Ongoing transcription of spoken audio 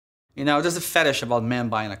You know, there's a fetish about men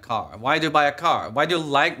buying a car. Why do you buy a car? Why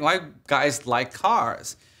guys like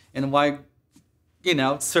cars? And why, you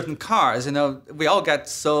know, certain cars, you know, we all get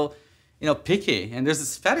so, you know, picky, and there's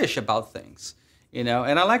this fetish about things, you know,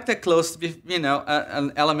 and I like that clothes to be, you know,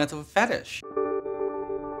 an element of a fetish.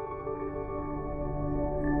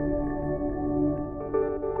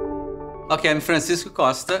 Okay, I'm Francisco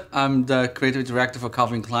Costa. I'm the creative director for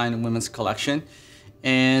Calvin Klein Women's Collection.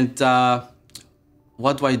 And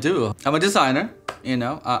what do I do? I'm a designer, you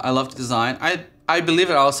know, I love to design. I believe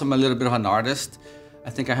that also I'm a little bit of an artist. I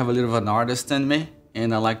think I have a little of an artist in me,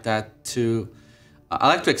 and I like that to, I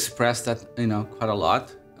like to express that, you know, quite a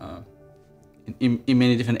lot in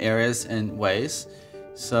many different areas and ways.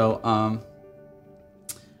 So,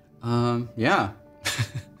 yeah.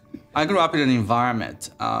 I grew up in an environment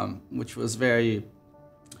which was very,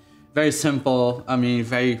 very simple. I mean,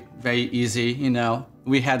 very easy, you know.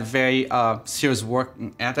 We had very serious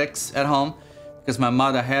working ethics at home because my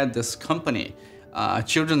mother had this company,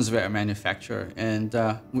 children's wear manufacturer, and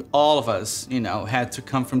all of us, you know, had to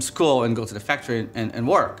come from school and go to the factory and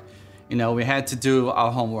work. You know, we had to do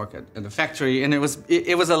our homework at the factory, and it was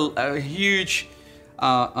a huge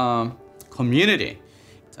community.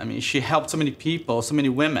 I mean, she helped so many people, so many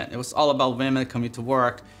women. It was all about women coming to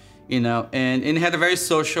work, you know, and it had a very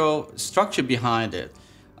social structure behind it.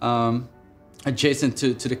 Adjacent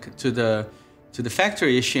to the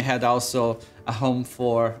factory, she had also a home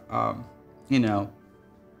for, you know,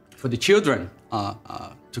 for the children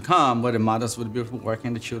to come, where the mothers would be working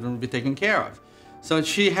and the children would be taken care of. So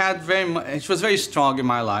she had she was very strong in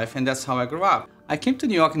my life, and that's how I grew up. I came to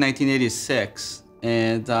New York in 1986.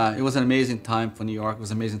 And it was an amazing time for New York. It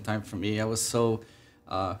was an amazing time for me. I was so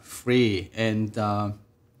free. And I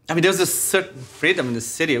mean, there was a certain freedom in the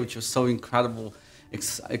city, which was so incredibly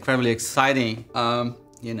exciting.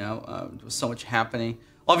 You know, there was so much happening.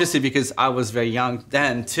 Obviously, because I was very young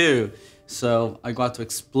then, too. So I got to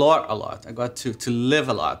explore a lot. I got to live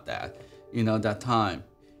a lot that time.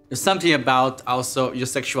 There's something about also your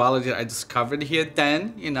sexuality that I discovered here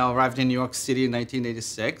then. You know, arrived in New York City in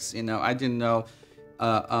 1986. You know, I didn't know.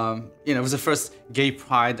 You know, it was the first gay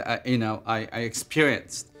pride, you know, I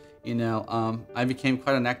experienced. You know, I became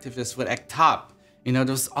quite an activist with ACT UP. You know,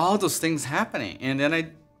 there was all those things happening. And then I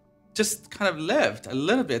just kind of lived a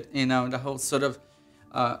little bit, you know, in the whole sort of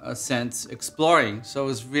sense, exploring. So it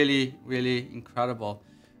was really, really incredible.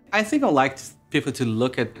 I think I like people to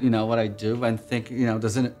look at, you know, what I do and think, you know,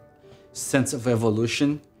 there's a sense of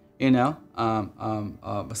evolution, you know,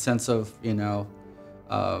 a sense of, you know,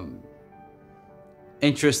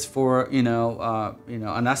 interest for, you know,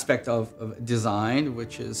 an aspect of design,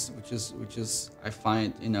 which is I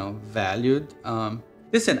find, you know, valued.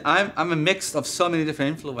 Listen, I'm a mix of so many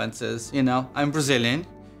different influences. You know, I'm Brazilian.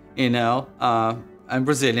 You know, I'm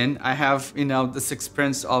Brazilian. I have, you know, this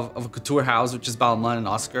experience of a couture house, which is Balmain and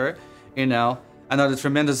Oscar. You know, another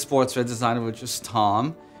tremendous sportswear designer, which is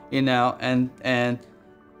Tom. You know, and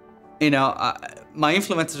you know, my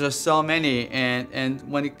influences are so many, and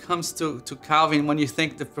when it comes to Calvin, when you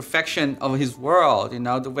think the perfection of his world, you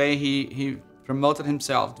know, the way he promoted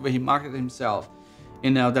himself, the way he marketed himself, you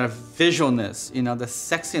know, the visualness, you know, the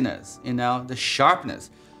sexiness, you know, the sharpness,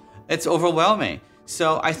 it's overwhelming.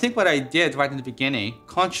 So I think what I did right in the beginning,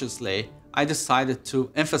 consciously, I decided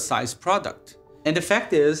to emphasize product. And the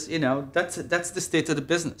fact is, you know, that's the state of the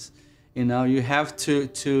business. You know, you have to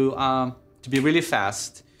be really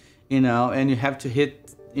fast. You know, and you have to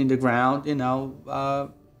hit in the ground, you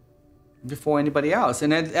know, before anybody else.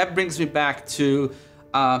 And that brings me back to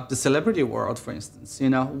the celebrity world, for instance. You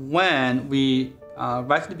know, when we,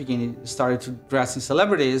 right at the beginning, started to dress in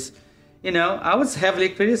celebrities, you know, I was heavily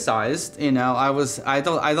criticized. You know, I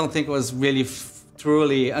don't think it was really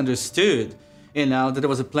truly understood, you know, that there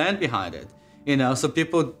was a plan behind it. You know, so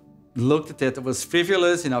people looked at it was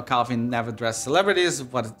frivolous. You know, Calvin never dressed celebrities.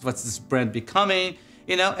 What's this brand becoming?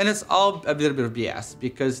 You know, and it's all a little bit of BS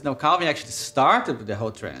because, you know, Calvin actually started with the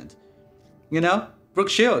whole trend. You know, Brooke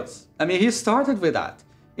Shields. I mean, he started with that.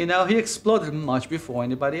 You know, he exploded much before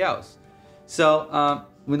anybody else. So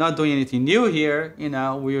we're not doing anything new here. You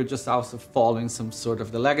know, we are just also following some sort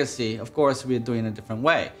of the legacy. Of course, we're doing it a different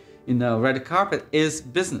way. You know, red carpet is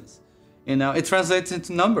business. You know, it translates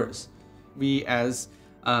into numbers. We as,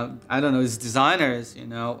 I don't know, as designers, you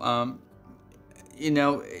know,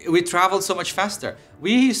 we traveled so much faster.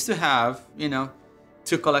 We used to have, you know,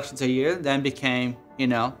 2 collections a year, then became, you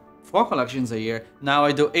know, 4 collections a year. Now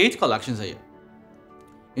I do 8 collections a year.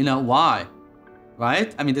 You know, why?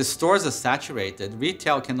 Right? I mean, the stores are saturated.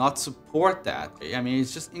 Retail cannot support that. I mean,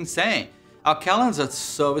 it's just insane. Our calendars are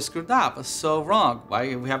so screwed up, are so wrong.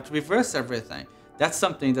 Why we have to reverse everything. That's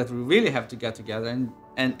something that we really have to get together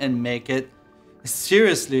and make it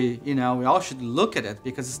seriously. You know, we all should look at it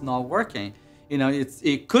because it's not working. You know,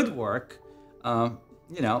 it could work.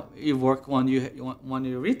 You know, you work when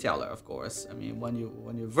you're a retailer, of course. I mean, when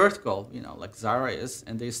you're vertical, you know, like Zara is,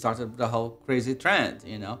 and they started the whole crazy trend,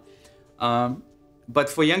 you know. But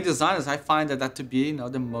for young designers, I find that to be, you know,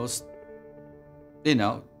 the most, you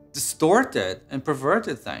know, distorted and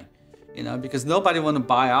perverted thing, you know, because nobody want to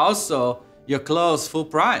buy also your clothes full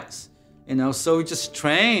price, you know. So we just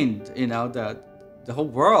trained, you know, the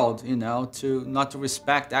whole world, you know, to not to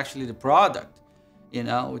respect actually the product, you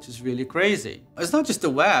know, which is really crazy. It's not just the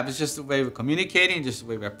web, it's just the way we're communicating, just the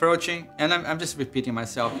way we're approaching. And I'm just repeating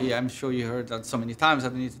myself here. I'm sure you heard that so many times. I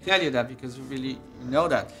don't need to tell you that because you really know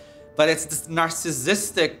that. But it's this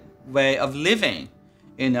narcissistic way of living,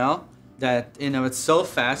 you know, that, you know, it's so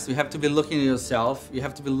fast. You have to be looking at yourself. You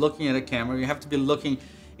have to be looking at a camera. You have to be looking,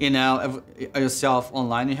 you know, at yourself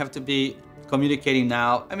online. You have to be communicating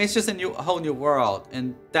now. I mean, it's just a whole new world.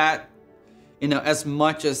 And that, you know, as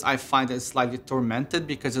much as I find it slightly tormented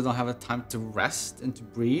because you don't have a time to rest and to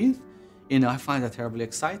breathe, you know, I find that terribly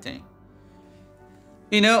exciting.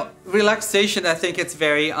 You know, relaxation, I think it's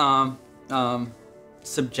very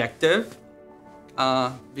subjective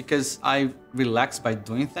because I relax by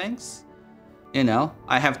doing things. You know,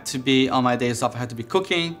 I have to be, on my days off, I have to be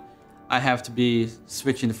cooking. I have to be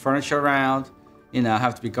switching the furniture around. You know, I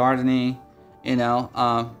have to be gardening. You know,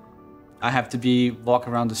 I have to be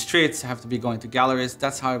walking around the streets. I have to be going to galleries.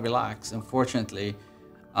 That's how I relax. Unfortunately,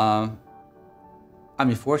 I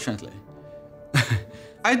mean, fortunately,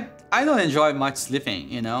 I don't enjoy much sleeping.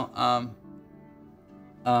 You know,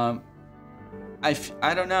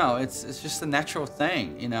 I don't know. It's just a natural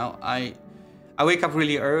thing. You know, I wake up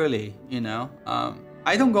really early. You know,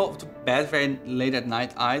 I don't go to bed very late at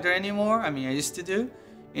night either anymore. I mean, I used to do.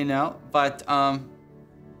 You know, but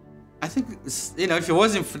I think, you know, if it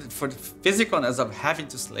wasn't for the physicalness of having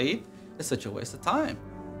to sleep, it's such a waste of time.